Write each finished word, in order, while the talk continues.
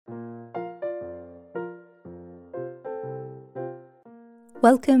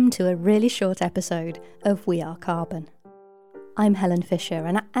Welcome to a really short episode of We Are Carbon. I'm Helen Fisher,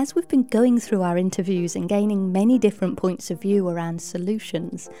 and as we've been going through our interviews and gaining many different points of view around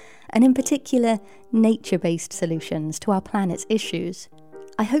solutions, and in particular nature-based solutions to our planet's issues,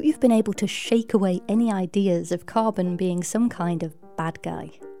 I hope you've been able to shake away any ideas of carbon being some kind of bad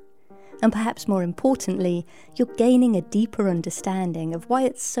guy. And perhaps more importantly, you're gaining a deeper understanding of why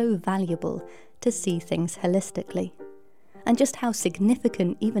it's so valuable to see things holistically, and just how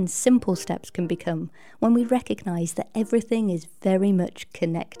significant even simple steps can become when we recognise that everything is very much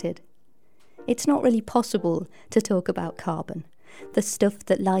connected. It's not really possible to talk about carbon, the stuff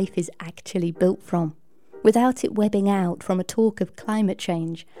that life is actually built from, without it webbing out from a talk of climate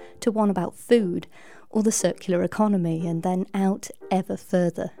change to one about food or the circular economy, and then out ever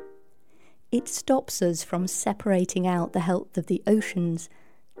further. It stops us from separating out the health of the oceans,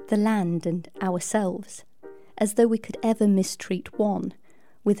 the land and ourselves, as though we could ever mistreat one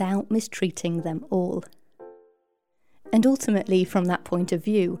without mistreating them all. And ultimately, from that point of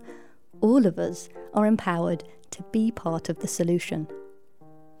view, all of us are empowered to be part of the solution.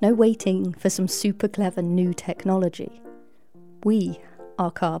 No waiting for some super clever new technology. We are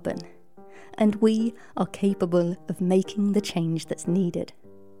carbon, and we are capable of making the change that's needed.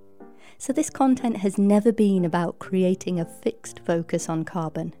 So this content has never been about creating a fixed focus on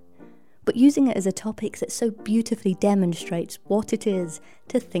carbon, but using it as a topic that so beautifully demonstrates what it is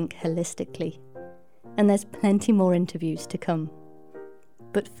to think holistically. And there's plenty more interviews to come.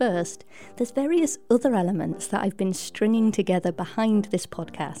 But first, there's various other elements that I've been stringing together behind this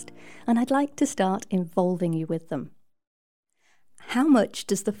podcast, and I'd like to start involving you with them. How much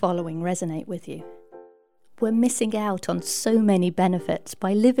does the following resonate with you? We're missing out on so many benefits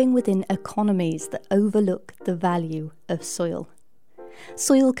by living within economies that overlook the value of soil.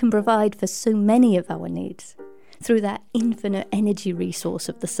 Soil can provide for so many of our needs, through that infinite energy resource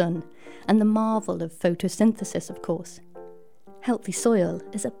of the sun, and the marvel of photosynthesis, of course. Healthy soil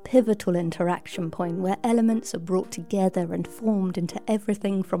is a pivotal interaction point where elements are brought together and formed into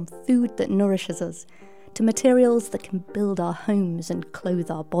everything from food that nourishes us, to materials that can build our homes and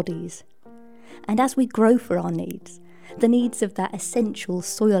clothe our bodies. And as we grow for our needs, the needs of that essential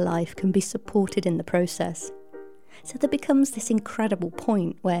soil life can be supported in the process. So there becomes this incredible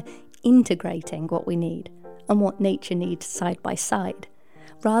point where integrating what we need and what nature needs side by side,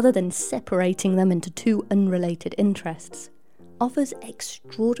 rather than separating them into two unrelated interests, offers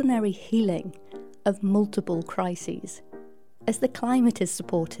extraordinary healing of multiple crises. As the climate is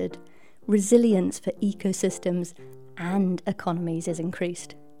supported, resilience for ecosystems and economies is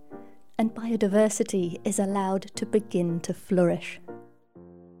increased, and biodiversity is allowed to begin to flourish.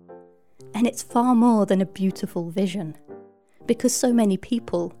 And it's far more than a beautiful vision, because so many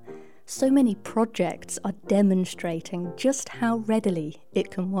people, so many projects are demonstrating just how readily it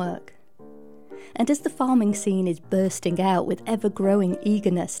can work. And as the farming scene is bursting out with ever-growing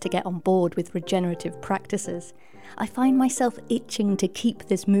eagerness to get on board with regenerative practices, I find myself itching to keep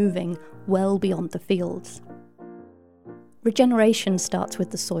this moving well beyond the fields. Regeneration starts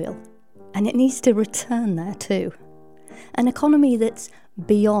with the soil, and it needs to return there too. An economy that's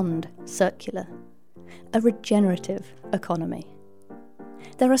beyond circular, a regenerative economy.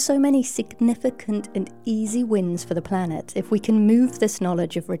 There are so many significant and easy wins for the planet if we can move this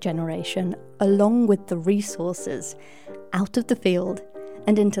knowledge of regeneration along with the resources out of the field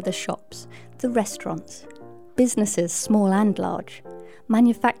and into the shops, the restaurants, businesses small and large,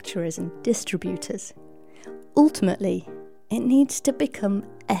 manufacturers and distributors. Ultimately, it needs to become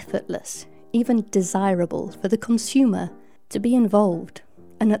effortless, even desirable for the consumer to be involved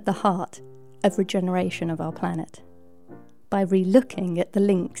and at the heart of regeneration of our planet, by re-looking at the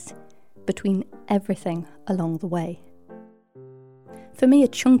links between everything along the way. For me, a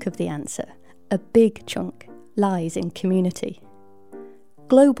chunk of the answer, a big chunk, lies in community.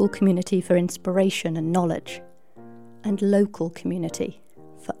 Global community for inspiration and knowledge, and local community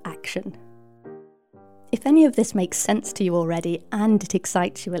for action. If any of this makes sense to you already and it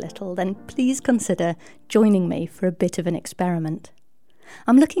excites you a little, then please consider joining me for a bit of an experiment.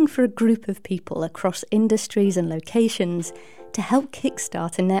 I'm looking for a group of people across industries and locations to help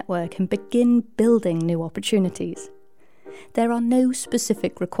kickstart a network and begin building new opportunities. There are no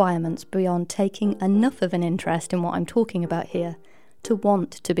specific requirements beyond taking enough of an interest in what I'm talking about here to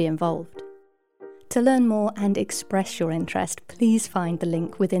want to be involved. To learn more and express your interest, please find the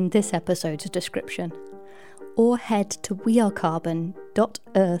link within this episode's description, or head to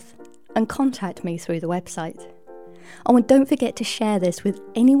wearecarbon.earth and contact me through the website. Oh, and don't forget to share this with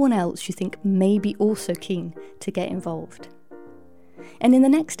anyone else you think may be also keen to get involved. And in the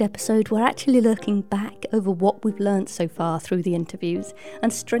next episode, we're actually looking back over what we've learnt so far through the interviews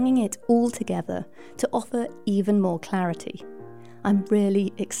and stringing it all together to offer even more clarity. I'm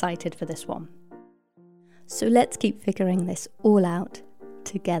really excited for this one. So let's keep figuring this all out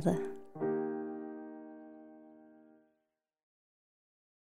together.